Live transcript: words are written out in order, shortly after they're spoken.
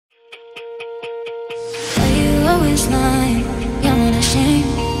always lying, you're unashamed.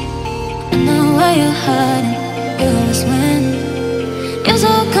 I know why you're hiding, you always win. You're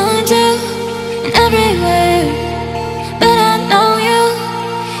so kind to in every way, but I know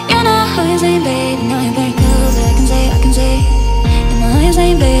you're not who you say, baby. No, you're very close, I can say. In my eyes,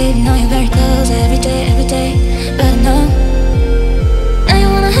 ain't baby, no, you're